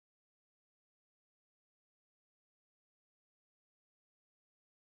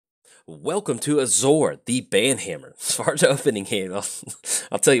Welcome to Azor, the Banhammer. As far as opening hand,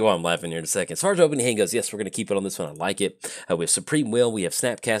 I'll tell you why I'm laughing here in a second. As far as opening hand goes, yes, we're going to keep it on this one. I like it. We have Supreme Will, we have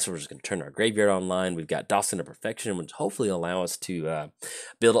Snapcaster, we're just going to turn our graveyard online. We've got Dawson of Perfection, which hopefully allow us to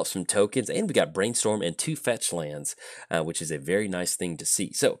build up some tokens. And we got Brainstorm and 2 fetch lands, which is a very nice thing to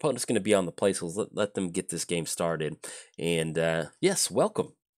see. So, opponent's going to be on the play, so let them get this game started. And yes,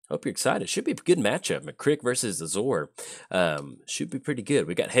 welcome. Hope you're excited. Should be a good matchup. McCrick versus Azor. Should be pretty good.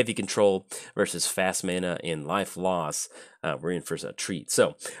 We got heavy control versus fast mana and life loss. We're in for a treat.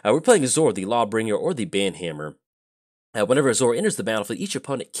 So we're playing Azor, the Lawbringer or the Banhammer. Whenever Azor enters the battlefield, each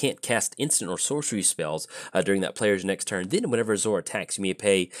opponent can't cast instant or sorcery spells during that player's next turn. Then, whenever Azor attacks, you may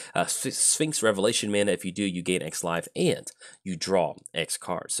pay Sphinx Revelation mana. If you do, you gain X life and you draw X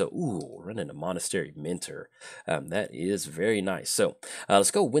cards. So, ooh, running a Monastery Mentor. That is very nice. So,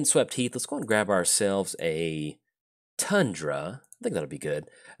 let's go Windswept Heath. Let's go and grab ourselves a Tundra. I think that'll be good.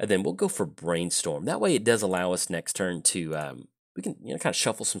 And then we'll go for Brainstorm. That way, it does allow us next turn to we can kind of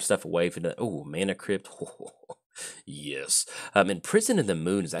shuffle some stuff away for the Mana Crypt. Yes. And Prison in the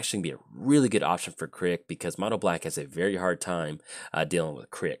Moon is actually going to be a really good option for Crick because Mono Black has a very hard time dealing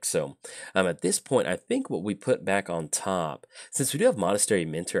with Crick. So at this point, I think what we put back on top, since we do have Monastery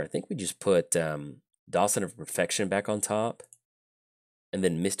Mentor, I think we just put Dawson of Perfection back on top and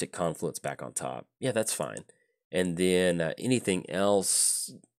then Mystic Confluence back on top. Yeah, that's fine. And then anything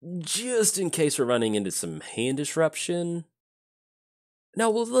else, just in case we're running into some hand disruption. No,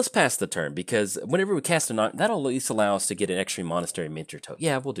 well, let's pass the turn, because whenever we cast a that'll at least allow us to get an extra Monastery Mentor token.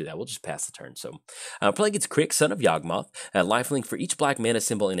 Yeah, we'll do that. We'll just pass the turn. So, playing against Crick, Son of Yawgmoth. Lifelink for each black mana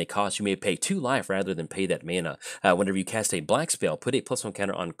symbol in a cost, you may pay 2 life rather than pay that mana. Whenever you cast a black spell, put a +1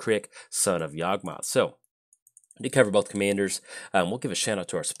 counter on Crick, Son of Yawgmoth. So, to cover both commanders, we'll give a shout out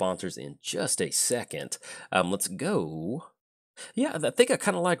to our sponsors in just a second. Let's go. Yeah, I think I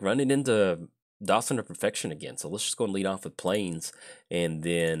kind of like running into Dawson of Perfection again. So let's just go and lead off with Plains and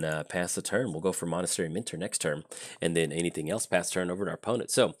then pass the turn. We'll go for Monastery Mentor next turn. And then anything else, pass turn over to our opponent.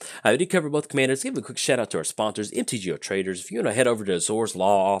 So we did cover both commanders. Give a quick shout out to our sponsors, MTGOTraders. If you want to head over to Azor's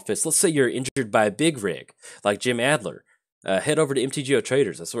Law Office, let's say you're injured by a big rig like Jim Adler. Head over to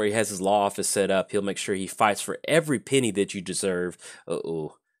MTGOTraders. That's where he has his law office set up. He'll make sure he fights for every penny that you deserve.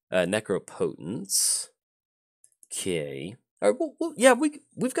 Necropotence. Okay. All right, well, yeah,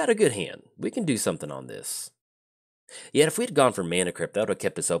 we've got a good hand. We can do something on this. Yeah, if we had gone for Mana Crypt, that would have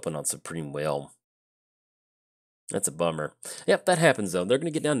kept us open on Supreme Will. That's a bummer. Yep, that happens, though. They're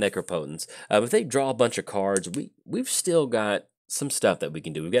going to get down Necropotence. If they draw a bunch of cards, we've still got some stuff that we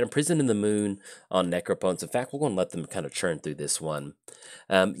can do. We've got Imprisoned in the Moon on Necropotence. In fact, we're going to let them kind of churn through this one.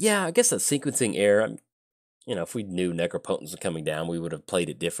 Yeah, I guess that sequencing error, if we knew Necropotence was coming down, we would have played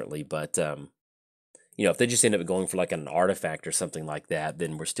it differently, but... if they just end up going for like an artifact or something like that,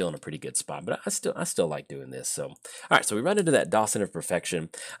 then we're still in a pretty good spot. But I still like doing this. So, all right, so we run into that Dawson of Perfection.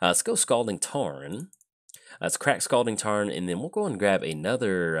 Let's go Scalding Tarn. Let's crack Scalding Tarn, and then we'll go and grab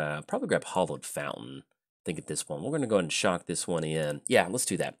another, probably grab Hollowed Fountain. I think at this one. We're going to go ahead and shock this one in. Yeah, let's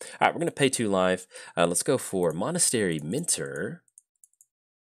do that. All right, we're going to pay 2 life. Let's go for Monastery Mentor.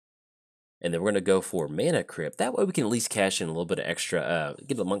 And then we're going to go for Mana Crypt. That way we can at least cash in a little bit of extra,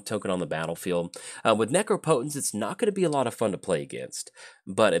 get a monk token on the battlefield. With Necropotence, it's not going to be a lot of fun to play against.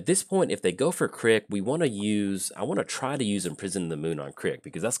 But at this point, if they go for Crick, I want to try to use Imprison the Moon on Crick,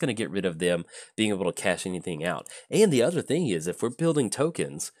 because that's going to get rid of them being able to cash anything out. And the other thing is, if we're building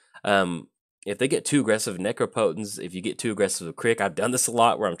tokens, if they get too aggressive with Necropotence, if you get too aggressive with Crick, I've done this a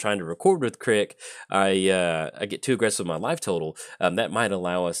lot where I'm trying to record with Crick, I get too aggressive with my life total, that might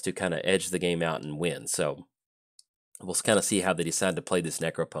allow us to kind of edge the game out and win. So we'll kind of see how they decide to play this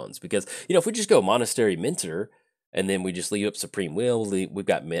Necropotence. Because, if we just go Monastery Mentor, and then we just leave up Supreme Will, we've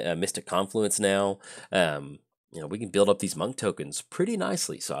got Mystic Confluence now, we can build up these monk tokens pretty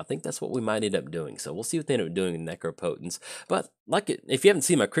nicely. So I think that's what we might end up doing. So we'll see what they end up doing in Necropotence. But if you haven't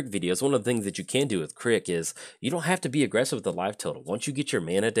seen my Crick videos, one of the things that you can do with Crick is you don't have to be aggressive with the life total. Once you get your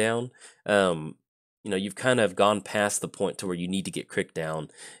mana down, you've kind of gone past the point to where you need to get Crick down.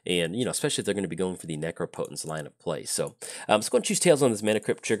 And, especially if they're going to be going for the Necropotence line of play. So let's go and choose Tails on this Mana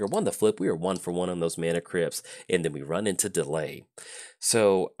Crypt trigger. 1 the flip. We are 1 for 1 on those Mana Crypts. And then we run into Delay.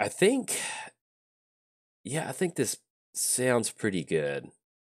 So I think... yeah, I think this sounds pretty good.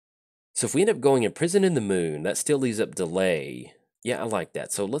 So if we end up going Imprison in the Moon, that still leaves up Delay. Yeah, I like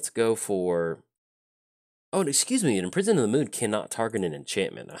that. So let's go for... oh, excuse me, an Imprison in the Moon cannot target an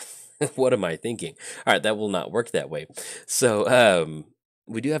enchantment. What am I thinking? All right, that will not work that way. So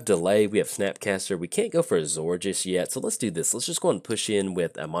we do have Delay, we have Snapcaster. We can't go for Azor just yet, so let's do this. Let's just go and push in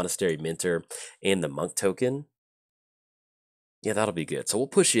with a Monastery Mentor and the Monk token. Yeah, that'll be good. So we'll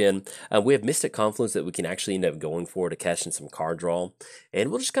push in. We have Mystic Confluence that we can actually end up going for to cash in some card draw. And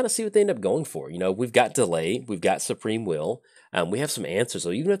we'll just kind of see what they end up going for. You know, we've got Delay, we've got Supreme Will. We have some answers.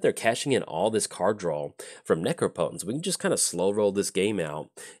 So even if they're cashing in all this card draw from Necropotence, we can just kind of slow roll this game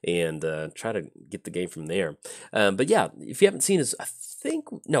out and try to get the game from there. But yeah, if you haven't seen us, I think,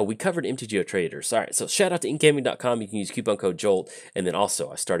 no, we covered MTGOTraders. All right, so shout out to inkgaming.com. You can use coupon code JOLT. And then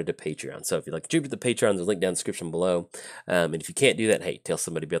also, I started a Patreon. So if you'd like to contribute to the Patreon, there's a link down in the description below. And if you can't do that, hey, tell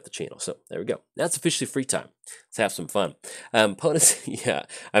somebody about the channel. So there we go. Now it's officially free time. Let's have some fun. Opponents, yeah,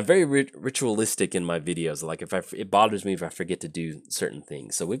 I'm very ritualistic in my videos. Like it bothers me if I forget to do certain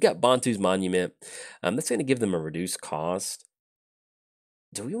things. So we've got Bantu's Monument. That's going to give them a reduced cost.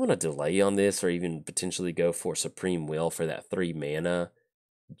 Do we want to delay on this or even potentially go for Supreme Will for that 3 mana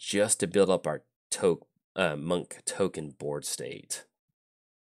just to build up our monk token board state?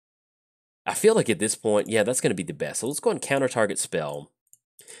 I feel like at this point, yeah, that's going to be the best. So let's go and counter target spell.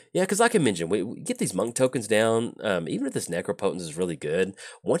 Yeah, because like I mentioned, we get these monk tokens down. Even if this Necropotence is really good,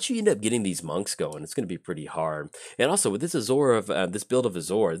 once you end up getting these monks going, it's going to be pretty hard. And also with this Azor of this build of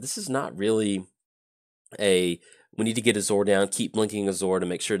Azor, this is not really we need to get Azor down, keep blinking Azor to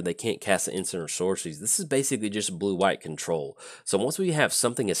make sure that they can't cast an instant or sorceries. This is basically just blue-white control. So once we have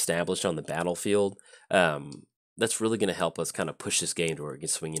something established on the battlefield, that's really going to help us kind of push this game to where we can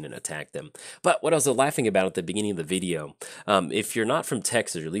swing in and attack them. But what I was laughing about at the beginning of the video, if you're not from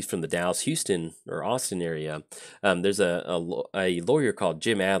Texas, or at least from the Dallas, Houston, or Austin area, there's a lawyer called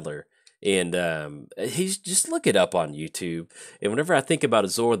Jim Adler. And he's just look it up on YouTube. And whenever I think about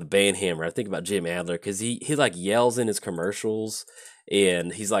Azor the Banhammer, I think about Jim Adler because he like yells in his commercials,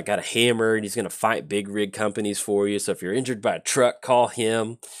 and he's like got a hammer and he's gonna fight big rig companies for you. So if you're injured by a truck, call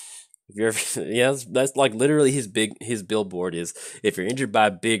him. If you're ever, yeah, that's like literally his billboard is, if you're injured by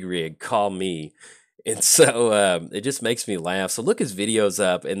a big rig, call me. And so it just makes me laugh. So look his videos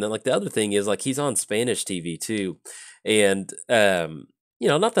up, and then like the other thing is like he's on Spanish TV too, and you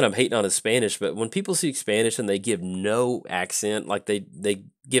know, not that I'm hating on his Spanish, but when people speak Spanish and they give no accent, like they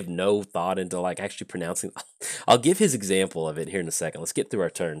give no thought into like actually pronouncing, I'll give his example of it here in a second. Let's get through our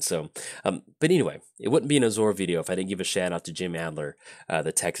turn. So, but anyway, it wouldn't be an Azor video if I didn't give a shout out to Jim Adler,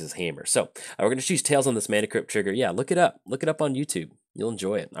 the Texas Hammer. So we're going to choose Tails on this Mana Crypt trigger. Yeah, look it up. Look it up on YouTube. You'll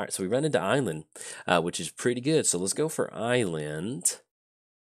enjoy it. All right, so we run into Island, which is pretty good. So let's go for Island.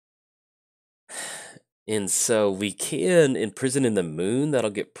 And so we can imprison in the moon. That'll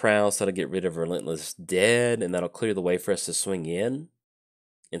get Prowess. That'll get rid of Relentless Dead. And that'll clear the way for us to swing in.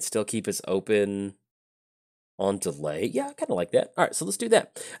 And still keep us open on delay. Yeah, I kind of like that. All right, so let's do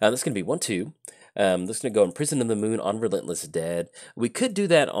that. That's going to be 1-2. That's going to go Imprison in the Moon on Relentless Dead. We could do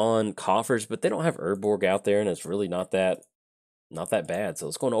that on Coffers, but they don't have Urborg out there. And it's really not that bad. So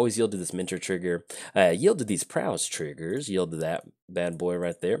let's go and always yield to this Mentor trigger. Yield to these Prowess triggers. Yield to that bad boy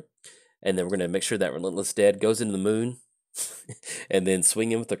right there. And then we're going to make sure that Relentless Dead goes into the moon and then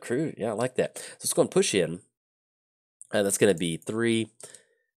swing in with the crew. Yeah, I like that. So let's go and push in. That's going to be 3.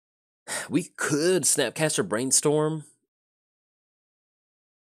 We could Snapcaster Brainstorm.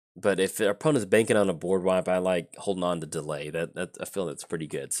 But if our opponent's banking on a board wipe, I like holding on to delay. That I feel that's pretty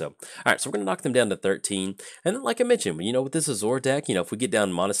good. So, all right, so we're going to knock them down to 13. And then, like I mentioned, you know, with this Azor deck, you know, if we get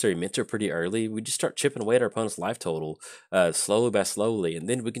down Monastery Mentor pretty early, we just start chipping away at our opponent's life total slowly by slowly. And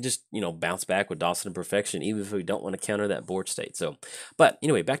then we can just, you know, bounce back with Dawson and Perfection, even if we don't want to counter that board state. So, but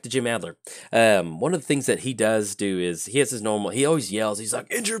anyway, back to Jim Adler. One of the things that he does do is he has his normal, he always yells, he's like,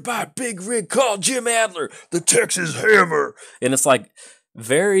 injured by a big rig, call Jim Adler, the Texas Hammer. And it's like,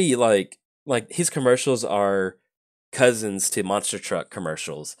 very like his commercials are cousins to monster truck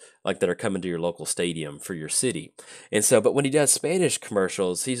commercials, like that are coming to your local stadium for your city. And so, but when he does Spanish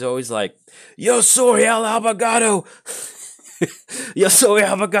commercials, he's always like, yo soy el abogado. Yo soy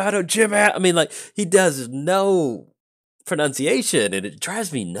abogado, Jim. I mean, like he does no pronunciation, and it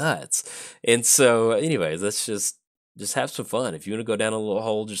drives me nuts. And so, anyways, let's just have some fun. If you want to go down a little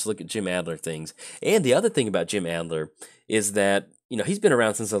hole, just look at Jim Adler things. And the other thing about Jim Adler is that, you know, he's been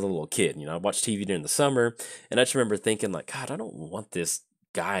around since I was a little kid. You know, I watched TV during the summer, and I just remember thinking, like, God, I don't want this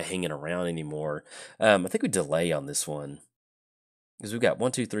guy hanging around anymore. I think we delay on this one because we've got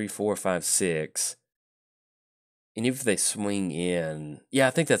 1, 2, 3, 4, 5, 6. And even if they swing in, yeah,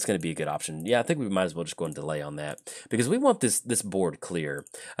 I think that's going to be a good option. Yeah, I think we might as well just go and delay on that because we want this board clear.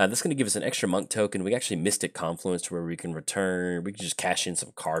 That's going to give us an extra monk token. We actually Mystic Confluence to where we can return. We can just cash in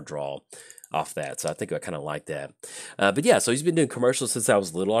some card draw off that. So I think I kind of like that. But yeah, so he's been doing commercials since I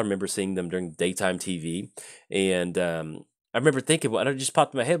was little. I remember seeing them during daytime TV. And I remember thinking, well, it just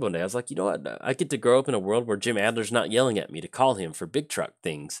popped in my head one day. I was like, you know what? I get to grow up in a world where Jim Adler's not yelling at me to call him for big truck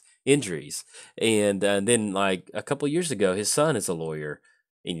things, injuries. And then, like, a couple years ago, his son is a lawyer.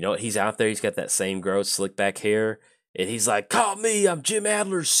 And you know what? He's out there. He's got that same gross, slick back hair. And he's like, call me. I'm Jim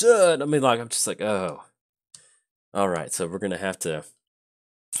Adler's son. I mean, like, I'm just like, oh. All right. So we're going to have to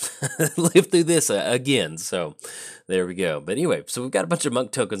live through this again. So there we go. But anyway, so we've got a bunch of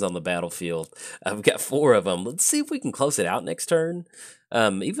monk tokens on the battlefield. We've got 4 of them. Let's see if we can close it out next turn.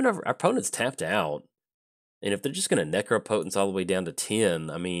 Even our opponent's tapped out. And if they're just going to necropotence all the way down to 10,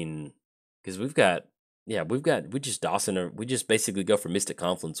 I mean, because we just basically go for Mystic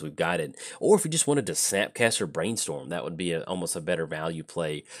Confluence. We've got it. Or if we just wanted to Snapcaster Brainstorm, that would be almost a better value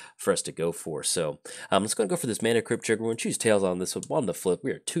play for us to go for. So let's go for this Mana Crypt trigger. We're going to choose Tails on this one. On the flip,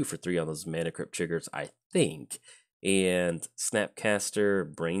 we are 2 for 3 on those Mana Crypt triggers, I think. And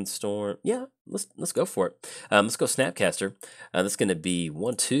Snapcaster Brainstorm. Yeah, let's go for it. Let's go Snapcaster. That's going to be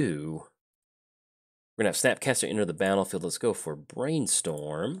 1-2. We're going to have Snapcaster enter the battlefield. Let's go for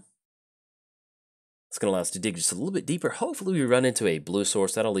Brainstorm. It's going to allow us to dig just a little bit deeper. Hopefully we run into a blue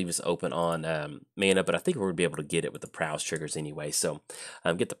source. That'll leave us open on mana, but I think we're going to be able to get it with the prowess triggers anyway. So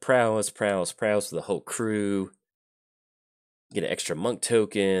get the prowess for the whole crew. Get an extra monk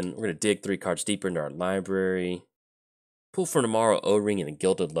token. We're going to dig 3 cards deeper into our library. Pull from tomorrow, O-Ring, and a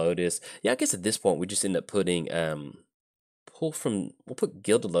Gilded Lotus. Yeah, I guess at this point we just end up putting... we'll put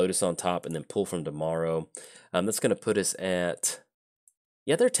Gilded Lotus on top and then pull from tomorrow. That's going to put us at...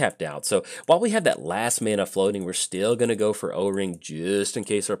 Yeah, they're tapped out. So while we have that last mana floating, we're still going to go for O-Ring just in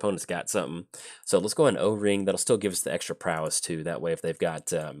case our opponent's got something. So let's go on O-Ring. That'll still give us the extra prowess too. That way if they've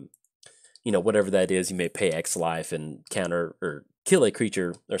got, whatever that is, you may pay X life and counter or kill a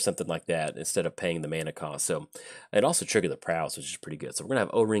creature or something like that instead of paying the mana cost. So it also triggered the prowess, which is pretty good. So we're going to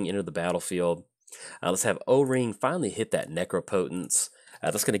have O-Ring enter the battlefield. Let's have O-Ring finally hit that Necropotence.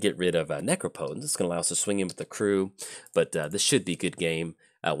 That's going to get rid of Necropotence. It's going to allow us to swing in with the crew, but this should be a good game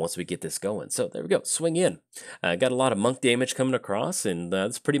once we get this going. So there we go, swing in. Got a lot of monk damage coming across, and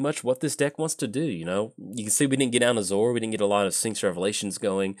that's pretty much what this deck wants to do. You know, you can see we didn't get down Azor, we didn't get a lot of Sphinx Revelations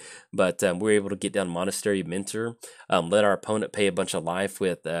going, but we were able to get down Monastery Mentor, let our opponent pay a bunch of life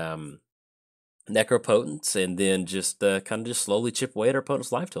with Necropotence, and then just kind of just slowly chip away at our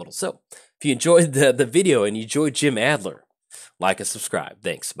opponent's life total. So if you enjoyed the video and you enjoyed Jim Adler, like and subscribe.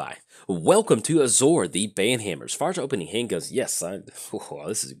 Thanks. Bye. Welcome to Azor, the Banhammer. As far as opening hand goes, yes,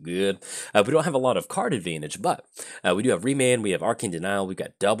 this is good. We don't have a lot of card advantage, but we do have Remand, we have Arcane Denial, we've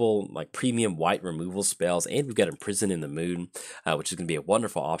got double premium white removal spells, and we've got Imprison in the Moon, which is going to be a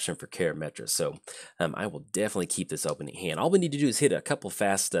wonderful option for Karametra. So I will definitely keep this opening hand. All we need to do is hit a couple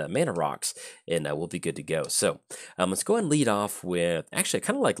fast mana rocks, and we'll be good to go. So let's go ahead and lead off with, actually I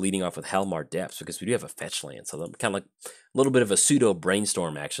kind of like leading off with Halimar Depths, because we do have a fetch land, so I'm kind of like a little bit of a pseudo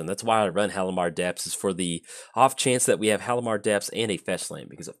brainstorm action. That's why I run Halimar Depths, is for the off chance that we have Halimar Depths and a fetch land,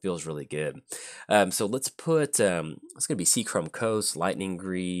 because it feels really good. So let's put, it's going to be Seachrome Coast, Lightning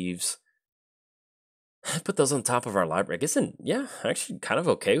Greaves. Put those on top of our library. I guess, yeah, actually kind of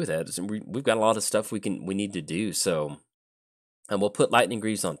okay with that. We've got a lot of stuff we need to do. So we'll put Lightning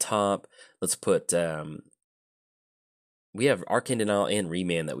Greaves on top. Let's put, we have Arcane Denial and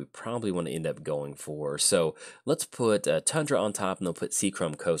Remand that we probably want to end up going for. So let's put Tundra on top, and then put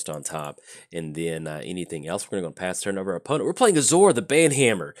Seachrome Coast on top. And then anything else, we're going to go pass turn over our opponent. We're playing Azor, the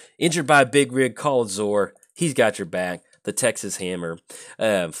Banhammer. Injured by a big rig, call Azor. He's got your back. The Texas Hammer.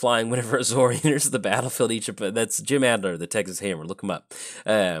 Flying whenever Azor enters the battlefield. That's Jim Adler, the Texas Hammer. Look him up.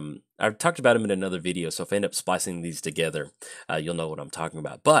 I've talked about him in another video, so if I end up splicing these together, you'll know what I'm talking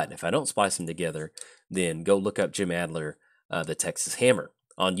about. But if I don't splice them together, then go look up Jim Adler, the Texas Hammer,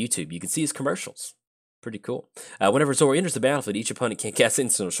 on YouTube. You can see his commercials. Pretty cool. Whenever Azor enters the battlefield, each opponent can cast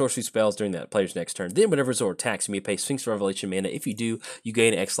instant or sorcery spells during that player's next turn. Then whenever Azor attacks, you may pay Sphinx Revelation mana. If you do, you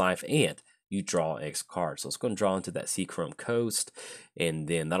gain X life and you draw X cards. So let's go and draw into that Seachrome Coast, and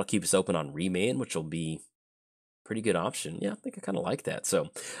then that'll keep us open on Remand, which will be pretty good option. Yeah, I think I kind of like that. So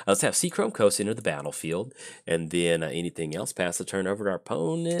let's have Seachrome Coast enter the battlefield, and then anything else, pass the turn over to our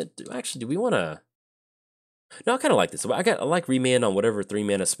opponent. Actually, do we want to... No, I kind of like this. I like Remand on whatever 3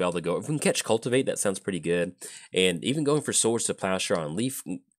 mana spell to go. If we can catch Cultivate, that sounds pretty good. And even going for Swords to Plowshare on Leaf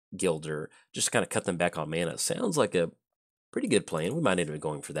Gilder, just to kind of cut them back on mana, sounds like a pretty good plan. We might end up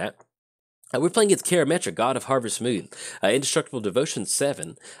going for that. We're playing against Karametra, God of Harvest Moon. Indestructible Devotion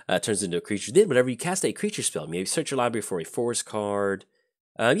 7 turns into a creature. Then, whenever you cast a creature spell, maybe search your library for a forest card.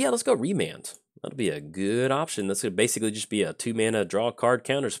 Yeah, let's go Remand. That'll be a good option. That's going to basically just be a 2-mana draw a card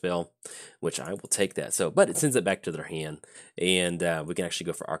counter spell, which I will take that. So, but it sends it back to their hand, and we can actually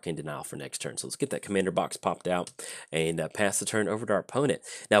go for Arcane Denial for next turn. So let's get that commander box popped out and pass the turn over to our opponent.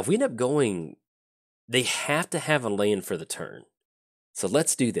 Now, if we end up going, they have to have a land for the turn. So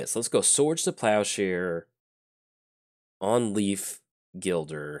let's do this. Let's go Swords to Plowshare on Leaf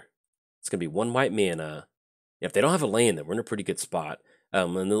Gilder. It's going to be 1 white mana. If they don't have a land, then we're in a pretty good spot.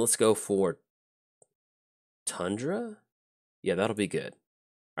 And then let's go for Tundra? Yeah, that'll be good.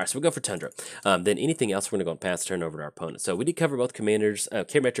 All right, so we'll go for Tundra. Then anything else, we're going to go and pass the turn over to our opponent. So we did cover both commanders.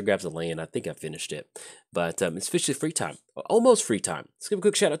 Karametra grabs a land. I think I finished it. But it's officially free time. Almost free time. Let's give a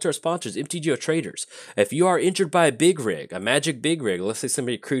quick shout out to our sponsors, MTGOTraders. If you are injured by a big rig, a magic big rig, let's say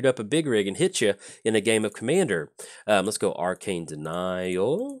somebody crewed up a big rig and hit you in a game of Commander, let's go Arcane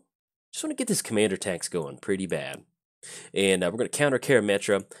Denial. Just want to get this commander tax going pretty bad. And we're going to counter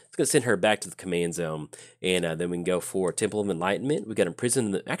Karametra. It's going to send her back to the command zone. And then we can go for Temple of Enlightenment. We got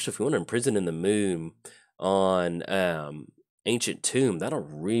Imprison. Actually, if we want to Imprison in the Moon on Ancient Tomb, that'll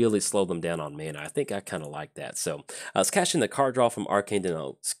really slow them down on mana. I think I kind of like that. So let's cash in the card draw from Arcane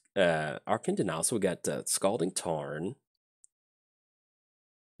Denial. So we got Scalding Tarn.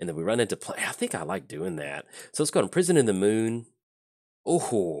 And then we run into play. I think I like doing that. So let's go to Imprison in the Moon.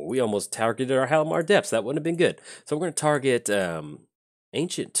 Oh, we almost targeted our Halimar Depths. That wouldn't have been good. So we're going to target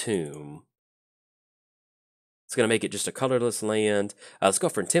Ancient Tomb. It's going to make it just a colorless land. Let's go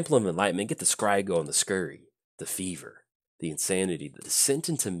for Temple of Enlightenment. Get the Scry going, the Scurry, the Fever, the Insanity, the Descent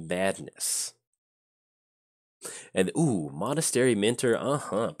into Madness. And, ooh, Monastery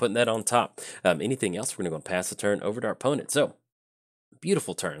Mentor. Putting that on top. Anything else, we're going to go and pass the turn over to our opponent. So,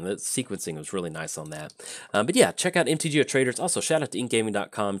 beautiful turn. The sequencing was really nice on that. But yeah, check out MTGOTraders. Also, shout out to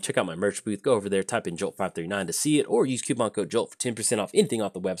inkgaming.com. Check out my merch booth. Go over there, type in Jolt539 to see it, or use coupon code JOLT for 10% off anything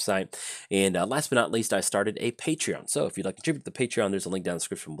off the website. And last but not least, I started a Patreon. So if you'd like to contribute to the Patreon, there's a link down in the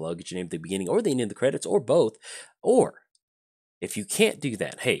description below. Get your name at the beginning or the end of the credits, or both. Or if you can't do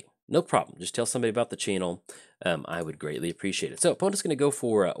that, hey, no problem. Just tell somebody about the channel. I would greatly appreciate it. So opponent's going to go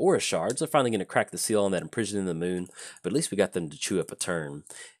for Aura Shards. They're finally going to crack the seal on that Imprison in the Moon, but at least we got them to chew up a turn.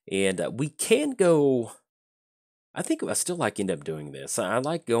 And we can go... I think I still like end up doing this. I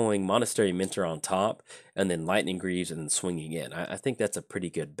like going Monastery Mentor on top, and then Lightning Greaves, and then swinging in. I think that's a pretty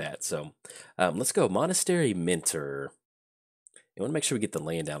good bet. So let's go Monastery Mentor. You want to make sure we get the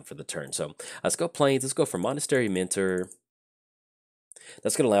land down for the turn. So let's go Plains. Let's go for Monastery Mentor.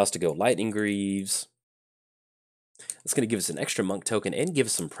 That's going to allow us to go Lightning Greaves. That's going to give us an extra monk token and give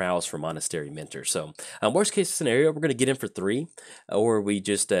us some prowess for Monastery Mentor. So, worst case scenario, we're going to get in for 3, or we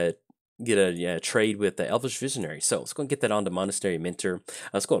just get a trade with the Elvish Visionary. So, let's go and get that onto Monastery Mentor.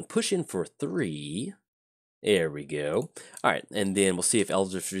 Let's go and push in for 3. There we go. All right, and then we'll see if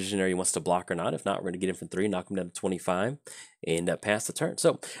Elvish Visionary wants to block or not. If not, we're going to get in for 3, knock him down to 25, and pass the turn.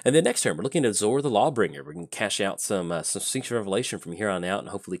 So, and then next turn, we're looking at Azor the Lawbringer. We're going to cash out some Sphinx Revelation from here on out and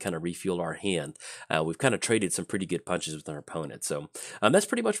hopefully kind of refuel our hand. We've kind of traded some pretty good punches with our opponent. So, that's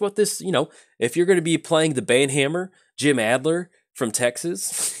pretty much what this, if you're going to be playing the Banhammer, Jim Adler from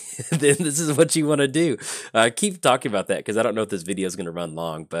Texas, then this is what you want to do. Keep talking about that because I don't know if this video is going to run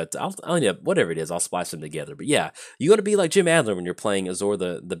long, but I'll whatever it is, I'll splice them together. But yeah, you want to be like Jim Adler when you're playing Azor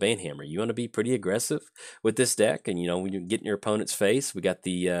the Banhammer. You want to be pretty aggressive with this deck, and when you get in your opponent's face, we got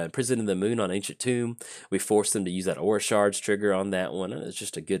the Prison in the Moon on Ancient Tomb. We forced them to use that Aura Shards trigger on that one. It's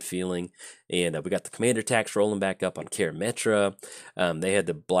just a good feeling. And we got the Commander tax rolling back up on Karametra. They had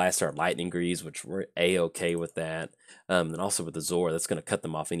to blast our Lightning Greaves, which we're a-okay with that. And also with the Azor, that's going to cut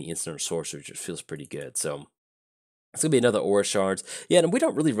them off any instant or sorcery, which feels pretty good. So it's going to be another Aura Shards. Yeah, and we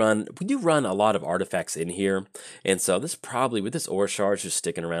do run a lot of artifacts in here. And so this probably, with this Aura Shards just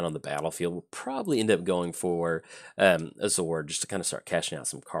sticking around on the battlefield, we'll probably end up going for Azor just to kind of start cashing out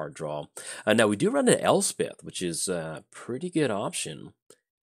some card draw. Now, we do run an Elspeth, which is a pretty good option.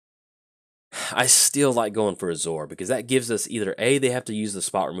 I still like going for Azor because that gives us either A, they have to use the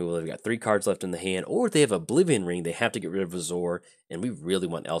spot removal, they've got 3 cards left in the hand, or if they have Oblivion Ring, they have to get rid of Azor, and we really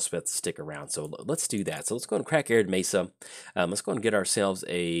want Elspeth to stick around. So let's do that. So let's go and crack Arid Mesa. Let's go and get ourselves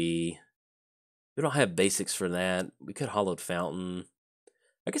a... We don't have basics for that. We could Hollowed Fountain.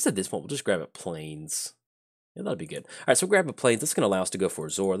 I guess at this point, we'll just grab a Plains. Yeah, that'll be good. All right, so grab a Plains. That's going to allow us to go for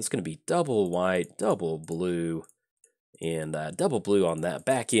Azor. That's going to be double white, double blue, and double blue on that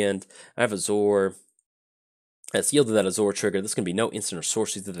back end. I have Azor. That's yielded that Azor trigger. There's going to be no instant or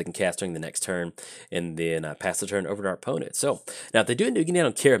sorceries that they can cast during the next turn, and then pass the turn over to our opponent. So now, if they do end up getting down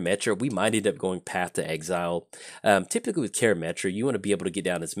on Karametra, we might end up going Path to Exile. Typically with Karametra, you want to be able to get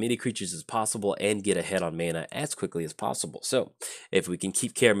down as many creatures as possible and get ahead on mana as quickly as possible. So if we can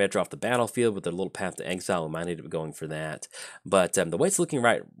keep Karametra off the battlefield with a little Path to Exile, we might end up going for that. But the way it's looking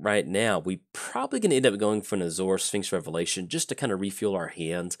right now, we probably going to end up going for an Azor Sphinx Revelation just to kind of refuel our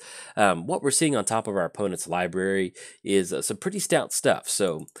hands. What we're seeing on top of our opponent's library is some pretty stout stuff.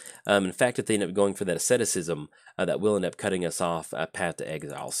 So, in fact, if they end up going for that asceticism, that will end up cutting us off Path to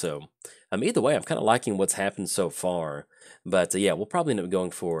Exile. So, either way, I'm kind of liking what's happened so far. But yeah, we'll probably end up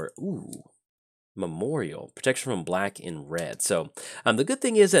going for Memorial protection from black and red. So, the good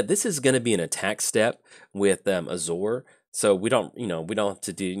thing is that this is going to be an attack step with Azor. So we don't have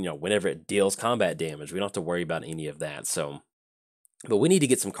to do whenever it deals combat damage, we don't have to worry about any of that. So. But we need to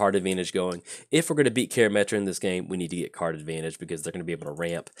get some card advantage going. If we're going to beat Karametra in this game, we need to get card advantage because they're going to be able to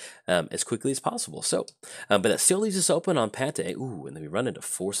ramp as quickly as possible. So, but that still leaves us open on Path to and then we run into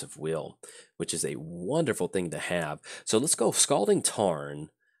Force of Will, which is a wonderful thing to have. So let's go Scalding Tarn.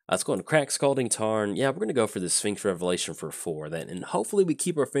 Let's go and crack Scalding Tarn. Yeah, we're going to go for the Sphinx Revelation for 4 then. And hopefully we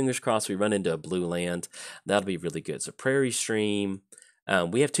keep our fingers crossed we run into a blue land. That'll be really good. So Prairie Stream.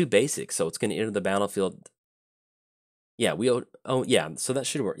 We have 2 basics, so it's going to enter the battlefield. Yeah, yeah, so that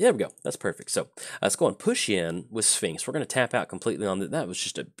should work. Yeah, there we go. That's perfect. So let's go and push in with Sphinx. We're going to tap out completely on that. That was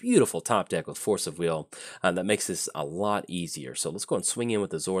just a beautiful top deck with Force of Will. That makes this a lot easier. So let's go and swing in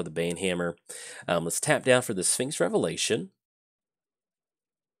with Azor the Banehammer. Let's tap down for the Sphinx Revelation.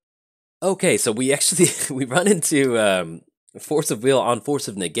 Okay, so we actually we run into Force of Will on Force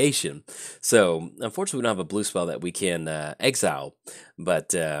of Negation. So unfortunately, we don't have a blue spell that we can exile,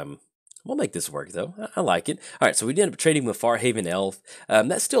 but we'll make this work, though. I like it. All right, so we ended up trading with Farhaven Elf.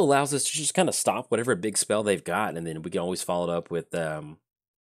 That still allows us to just kind of stop whatever big spell they've got, and then we can always follow it up with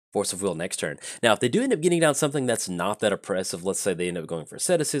Force of Will next turn. Now, if they do end up getting down something that's not that oppressive, let's say they end up going for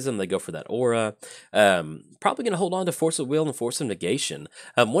asceticism, they go for that aura, probably going to hold on to Force of Will and Force of Negation.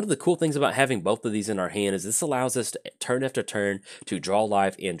 One of the cool things about having both of these in our hand is this allows us to, turn after turn, to draw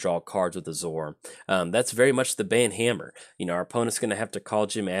life and draw cards with Azor. That's very much the Banehammer. Our opponent's going to have to call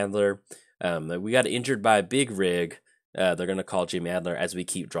Jim Adler. We got injured by a big rig. They're going to call Jim Adler as we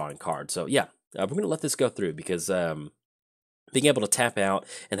keep drawing cards. So yeah, we're going to let this go through because being able to tap out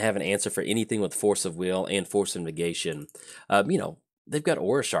and have an answer for anything with Force of Will and Force of Negation, they've got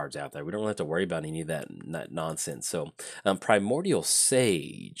Aura Shards out there. We don't really have to worry about any of that nonsense. So, Primordial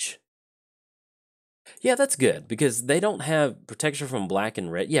Sage. Yeah, that's good because they don't have protection from black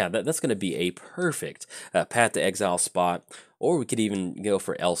and red. Yeah, that's going to be a perfect Path to Exile spot. Or we could even go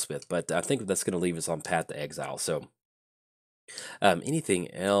for Elspeth, but I think that's going to leave us on Path to Exile. So,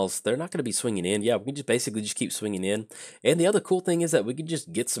 anything else? They're not going to be swinging in. Yeah, we can just basically just keep swinging in. And the other cool thing is that we can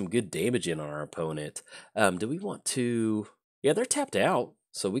just get some good damage in on our opponent. Do we want to? Yeah, they're tapped out,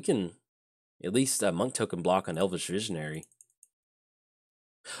 so we can at least Monk Token block on Elvish Visionary.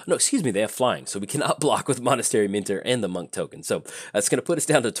 No, excuse me, they have flying, so we cannot block with Monastery Mentor and the Monk Token. So that's going to put us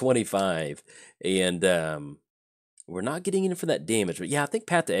down to 25, and we're not getting in for that damage. But yeah, I think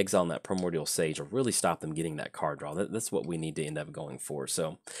Path to Exile and that Primordial Sage will really stop them getting that card draw. That's what we need to end up going for.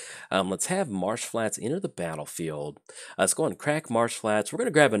 So let's have Marsh Flats enter the battlefield. Let's go and crack Marsh Flats. We're going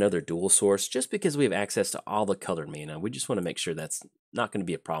to grab another dual source just because we have access to all the colored mana. We just want to make sure that's not going to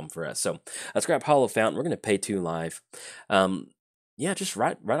be a problem for us. So let's grab Hollow Fountain. We're going to pay 2 life. Yeah, just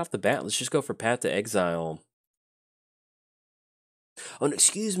right off the bat, let's just go for Path to Exile. Oh, no,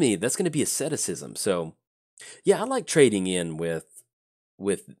 excuse me, that's going to be asceticism. So, yeah, I like trading in with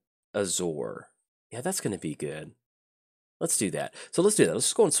Azor. Yeah, that's going to be good. Let's do that. So let's do that. Let's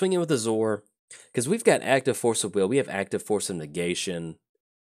just go and swing in with Azor because we've got active Force of Will. We have active Force of Negation.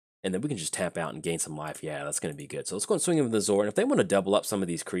 And then we can just tap out and gain some life. Yeah, that's going to be good. So let's go and swing in with Azor. And if they want to double up some of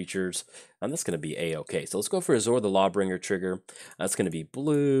these creatures, that's going to be A-okay. So let's go for Azor, the Lawbringer trigger. That's going to be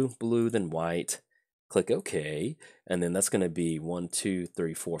blue, then white. Click OK. And then that's going to be 1, 2,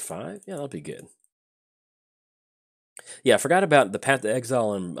 3, 4, 5. Yeah, that'll be good. Yeah, I forgot about the Path to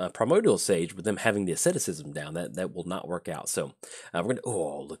Exile and Primordial Sage with them having the asceticism down. That will not work out. So we're going to...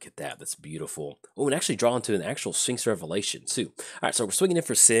 Oh, look at that. That's beautiful. Oh, and actually draw into an actual Sphinx Revelation, too. All right, so we're swinging in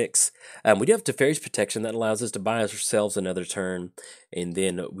for 6. We do have Teferi's Protection. That allows us to buy ourselves another turn. And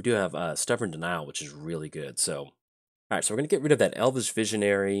then we do have Stubborn Denial, which is really good. So, all right, so we're going to get rid of that Elvish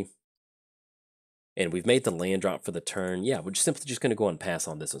Visionary. And we've made the land drop for the turn. Yeah, we're simply just going to go and pass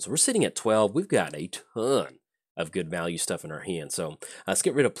on this one. So we're sitting at 12. We've got a ton of good value stuff in our hand. So let's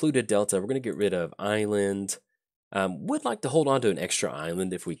get rid of Polluted Delta. We're going to get rid of Island. Would like to hold on to an extra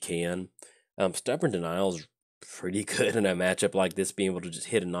island if we can. Stubborn Denial is pretty good in a matchup like this, being able to just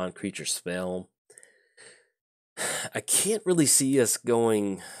hit a non-creature spell. I can't really see us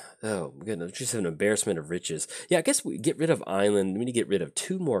going. Oh, goodness, just an embarrassment of riches. Yeah, I guess we get rid of Island. We need to get rid of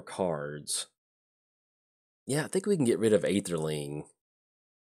 2 more cards. Yeah, I think we can get rid of Aetherling.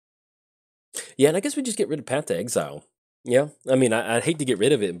 Yeah, and I guess we just get rid of Path to Exile. Yeah, I mean, I'd hate to get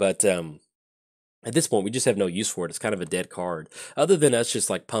rid of it, but at this point, we just have no use for it. It's kind of a dead card, other than us just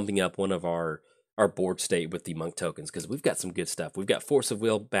like pumping up one of our board state with the monk tokens, because we've got some good stuff. We've got Force of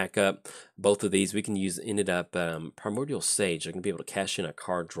Will back up. Both of these we can use. Ended up Primordial Sage. They're gonna be able to cash in a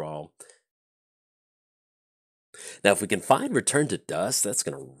card draw. Now, if we can find Return to Dust, that's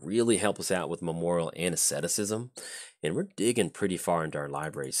gonna really help us out with Memorial and Asceticism, and we're digging pretty far into our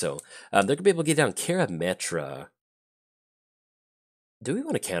library. So they're gonna be able to get down Karametra. Do we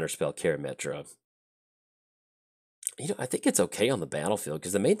want to counterspell Karametra? I think it's okay on the battlefield,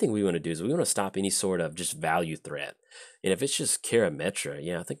 because the main thing we want to do is we want to stop any sort of just value threat. And if it's just Karametra,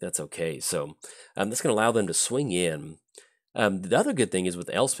 yeah, I think that's okay. So that's going to allow them to swing in. The other good thing is with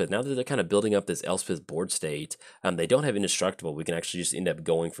Elspeth, now that they're kind of building up this Elspeth board state, they don't have Indestructible. We can actually just end up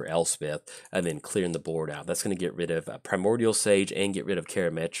going for Elspeth and then clearing the board out. That's going to get rid of Primordial Sage and get rid of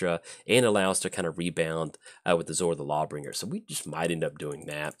Karametra, and allow us to kind of rebound with the Azor the Lawbringer. So we just might end up doing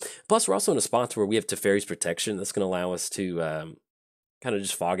that. Plus, we're also in a spot where we have Teferi's Protection. That's going to allow us to kind of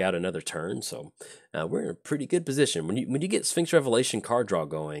just fog out another turn. So we're in a pretty good position. When you get Sphinx Revelation card draw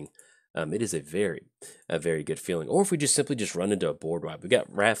going, it is a very good feeling. Or if we just simply just run into a board wipe. We got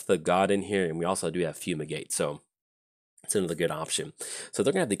Wrath the God in here, and we also do have Fumigate, so it's another good option. So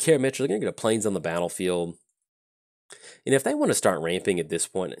they're going to have the Karametra, they're going to get a Plains on the battlefield. And if they want to start ramping at this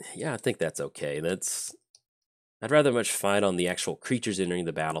point, yeah, I think that's okay. I'd rather much fight on the actual creatures entering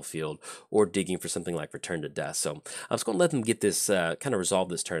the battlefield or digging for something like Return to Dust. So I'm just going to let them get this, kind of resolve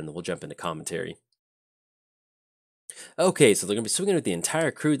this turn, then we'll jump into commentary. Okay, so they're going to be swinging with the entire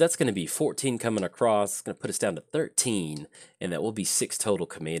crew. That's going to be 14 coming across. It's going to put us down to 13, and that will be 6 total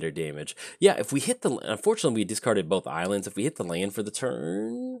commander damage. Yeah, if we hit the... Unfortunately, we discarded both islands. If we hit the land for the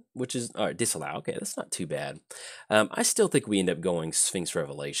turn, which is... All right, disallow. Okay, that's not too bad. I still think we end up going Sphinx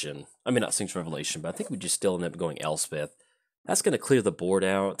Revelation. I mean, not Sphinx Revelation, but I think we just still end up going Elspeth. That's going to clear the board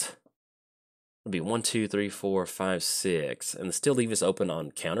out. It'll be 1, 2, 3, 4, 5, 6, and still leave us open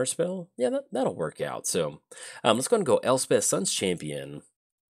on counterspell. Yeah, that'll work out. So let's go and go Elspeth, Sun's Champion.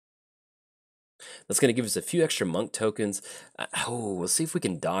 That's going to give us a few extra monk tokens. Let's see if we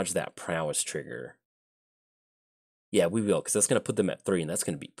can dodge that prowess trigger. Yeah, we will, because that's going to put them at 3, and that's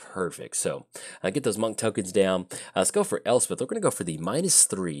going to be perfect. So get those monk tokens down. Let's go for Elspeth. We're going to go for the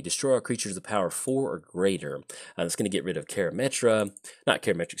 -3. Destroy all creatures of power 4 or greater. That's going to get rid of Karametra. Not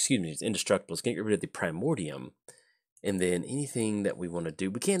Karametra, excuse me. It's Indestructible. It's going to get rid of the Primordium. And then anything that we want to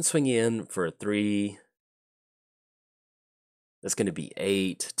do, we can swing in for a 3. That's going to be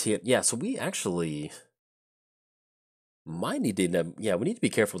 8, 10. Yeah, so we actually might need to end up... Yeah, we need to be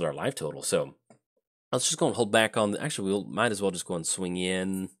careful with our life total. So let's just go and hold back on... Actually, we might as well just go and swing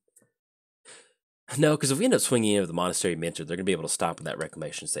in. No, because if we end up swinging in with the Monastery Mentor, they're going to be able to stop at that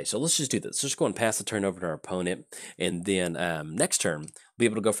Reclamation stage. So let's just do this. Let's just go and pass the turn over to our opponent. And then next turn, we'll be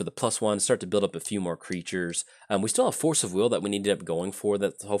able to go for the +1, start to build up a few more creatures. We still have Force of Will that we ended up going for,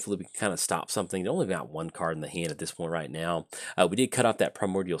 that hopefully we can kind of stop something. They only got 1 card in the hand at this point right now. We did cut off that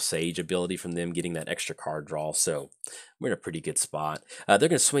Primordial Sage ability from them, getting that extra card draw. So we're in a pretty good spot. They're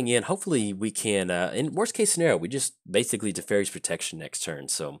going to swing in. Hopefully we can, in worst case scenario, we just basically Teferi's Protection next turn.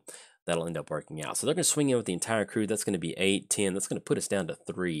 So that'll end up working out. So they're going to swing in with the entire crew. That's going to be 8, 10. That's going to put us down to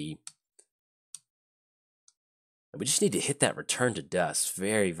 3. And we just need to hit that Return to Dust.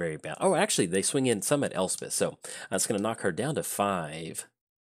 Very bad. Oh, actually, they swing in some at Elspeth. So that's going to knock her down to 5.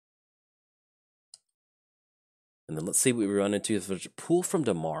 And then let's see what we run into. Pull from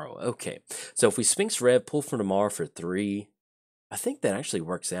Tomorrow. Okay. So if we Sphinx Rev, pull from Tomorrow for 3, I think that actually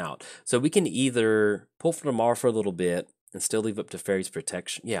works out. So we can either pull from Tomorrow for a little bit and still leave up Teferi's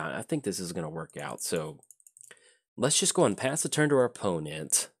Protection. Yeah, I think this is going to work out. So let's just go and pass the turn to our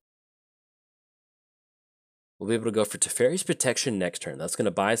opponent. We'll be able to go for Teferi's Protection next turn. That's going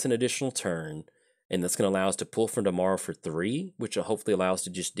to buy us an additional turn, and that's going to allow us to pull from Tomorrow for 3, which will hopefully allow us to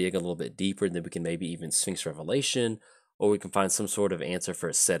just dig a little bit deeper, and then we can maybe even Sphinx Revelation, or we can find some sort of answer for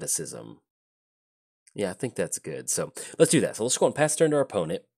Asceticism. Yeah, I think that's good. So let's do that. So let's go and pass the turn to our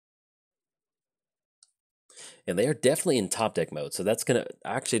opponent. And they are definitely in top deck mode. So that's going to...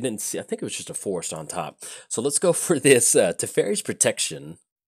 Actually, I didn't see... I think it was just a forest on top. So let's go for this Teferi's Protection.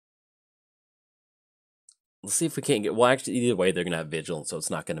 Let's see if we can't get... Well, actually, either way, they're going to have Vigilance, so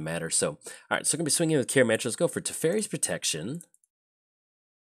it's not going to matter. So, all right, so we're going to be swinging with Karametra. Let's go for Teferi's Protection.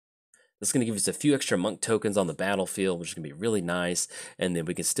 That's going to give us a few extra monk tokens on the battlefield, which is going to be really nice. And then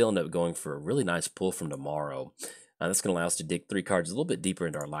we can still end up going for a really nice pull from tomorrow. That's going to allow us to dig 3 cards a little bit deeper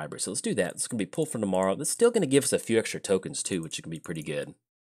into our library. So let's do that. It's going to be pull from tomorrow. That's still going to give us a few extra tokens too, which is going to be pretty good.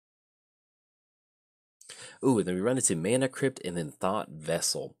 Ooh, and then we run into Mana Crypt and then Thought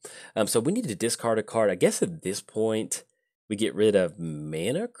Vessel. So we need to discard a card. I guess at this point, we get rid of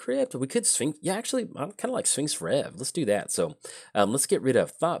Mana Crypt. We could Sphinx. Yeah, actually, I kind of like Sphinx Rev. Let's do that. So let's get rid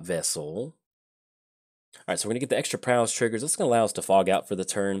of Thought Vessel. All right, so we're going to get the extra prowess triggers. That's going to allow us to fog out for the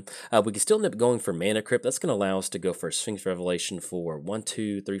turn. We can still end up going for Mana Crypt. That's going to allow us to go for Sphinx Revelation for 1,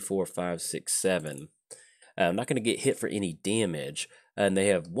 2, 3, 4, 5, 6, 7. I'm not going to get hit for any damage. And they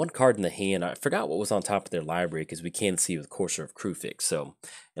have 1 card in the hand. I forgot what was on top of their library because we can see with Courser of Krufix. So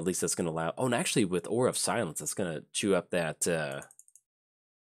at least that's going to allow... Oh, and actually with Aura of Silence, that's going to chew up that... Do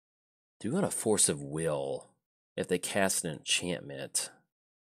we want a Force of Will if they cast an enchantment?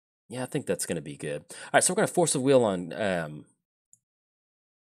 Yeah, I think that's going to be good. All right, so we're going to Force of Will on...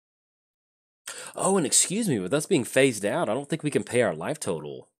 Oh, and excuse me, with us being phased out, I don't think we can pay our life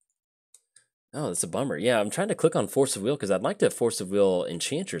total. Oh, that's a bummer. Yeah, I'm trying to click on Force of Will because I'd like to Force of Will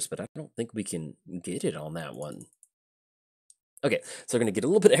Enchantress, but I don't think we can get it on that one. Okay, so we're going to get a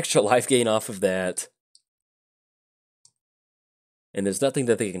little bit extra life gain off of that. And there's nothing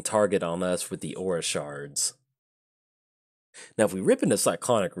that they can target on us with the Aura Shards. Now, if we rip into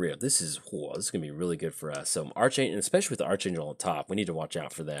Cyclonic Rip, this is going to be really good for us. So, Archangel, especially with the Archangel on top, we need to watch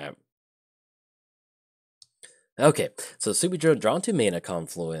out for that. Okay, so we draw 2 Mana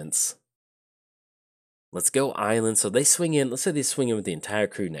Confluence. Let's go Island. So they swing in. Let's say they swing in with the entire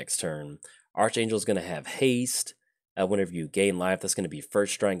crew next turn. Archangel's going to have haste. Whenever you gain life, that's going to be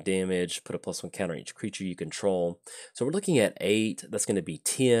first strike damage. Put a +1 counter on each creature you control. So we're looking at 8. That's going to be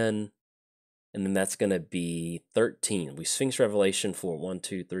 10. And then that's going to be 13. We Sphinx Revelation for 1,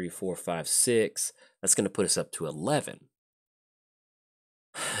 2, 3, 4, 5, 6. That's going to put us up to 11.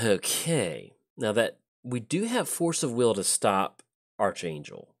 Okay. Now that we do have Force of Will to stop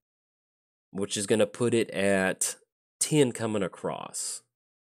Archangel, which is going to put it at 10 coming across,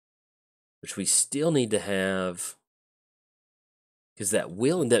 which we still need to have, because that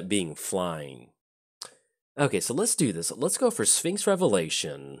will end up being flying. Okay, so let's do this. Let's go for Sphinx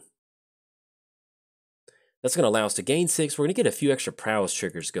Revelation. That's going to allow us to gain 6. We're going to get a few extra prowess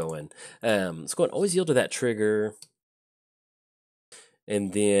triggers going. Let's go and always yield to that trigger.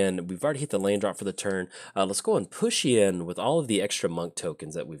 And then we've already hit the land drop for the turn. Let's go and push in with all of the extra monk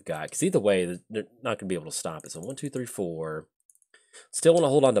tokens that we've got. Because either way, they're not going to be able to stop it. So 1, 2, 3, 4. Still want to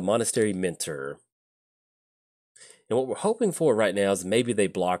hold on to Monastery Mentor. And what we're hoping for right now is maybe they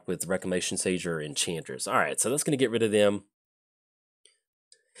block with Reclamation Sage or Enchantress. All right, so that's going to get rid of them.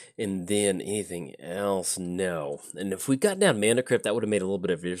 And then anything else? No. And if we got down Mana Crypt, that would have made a little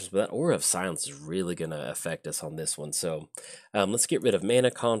bit of difference. But that Aura of Silence is really going to affect us on this one. So let's get rid of Mana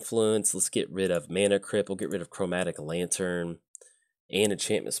Confluence. Let's get rid of Mana Crypt. We'll get rid of Chromatic Lantern and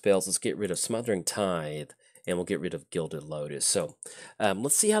enchantment spells. Let's get rid of Smothering Tithe. And we'll get rid of Gilded Lotus. So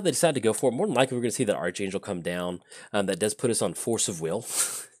let's see how they decide to go for it. More than likely, we're going to see that Archangel come down. That does put us on Force of Will.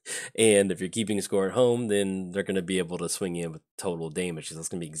 And if you're keeping a score at home, then they're going to be able to swing in with total damage. That's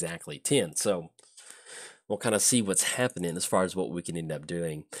going to be exactly 10. So we'll kind of see what's happening as far as what we can end up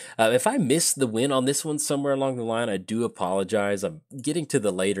doing. If I missed the win on this one somewhere along the line, I do apologize. I'm getting to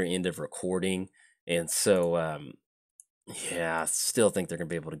the later end of recording. And so, yeah, I still think they're going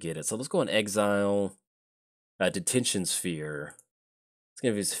to be able to get it. So let's go and exile Detention Sphere. It's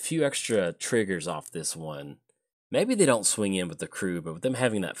going to give us a few extra triggers off this one. Maybe they don't swing in with the crew, but with them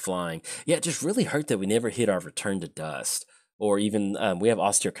having that flying, yeah, it just really hurt that we never hit our Return to Dust. Or even, we have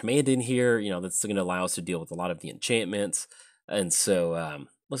Austere Command in here, you know, that's going to allow us to deal with a lot of the enchantments. And so,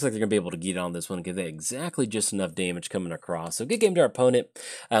 looks like they're going to be able to get on this one and give that exactly just enough damage coming across. So, good game to our opponent.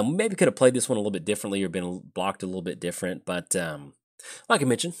 Maybe could have played this one a little bit differently or been blocked a little bit different, but... like I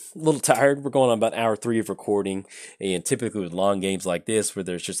mentioned, a little tired. We're going on about hour 3 of recording, and typically with long games like this, where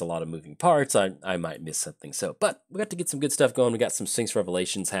there's just a lot of moving parts, I might miss something. So, but we got to get some good stuff going. We got some Sphinx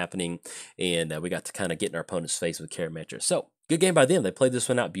Revelations happening, and we got to kind of get in our opponent's face with Karametra. So, good game by them. They played this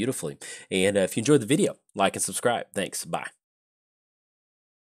one out beautifully. And if you enjoyed the video, like and subscribe. Thanks. Bye.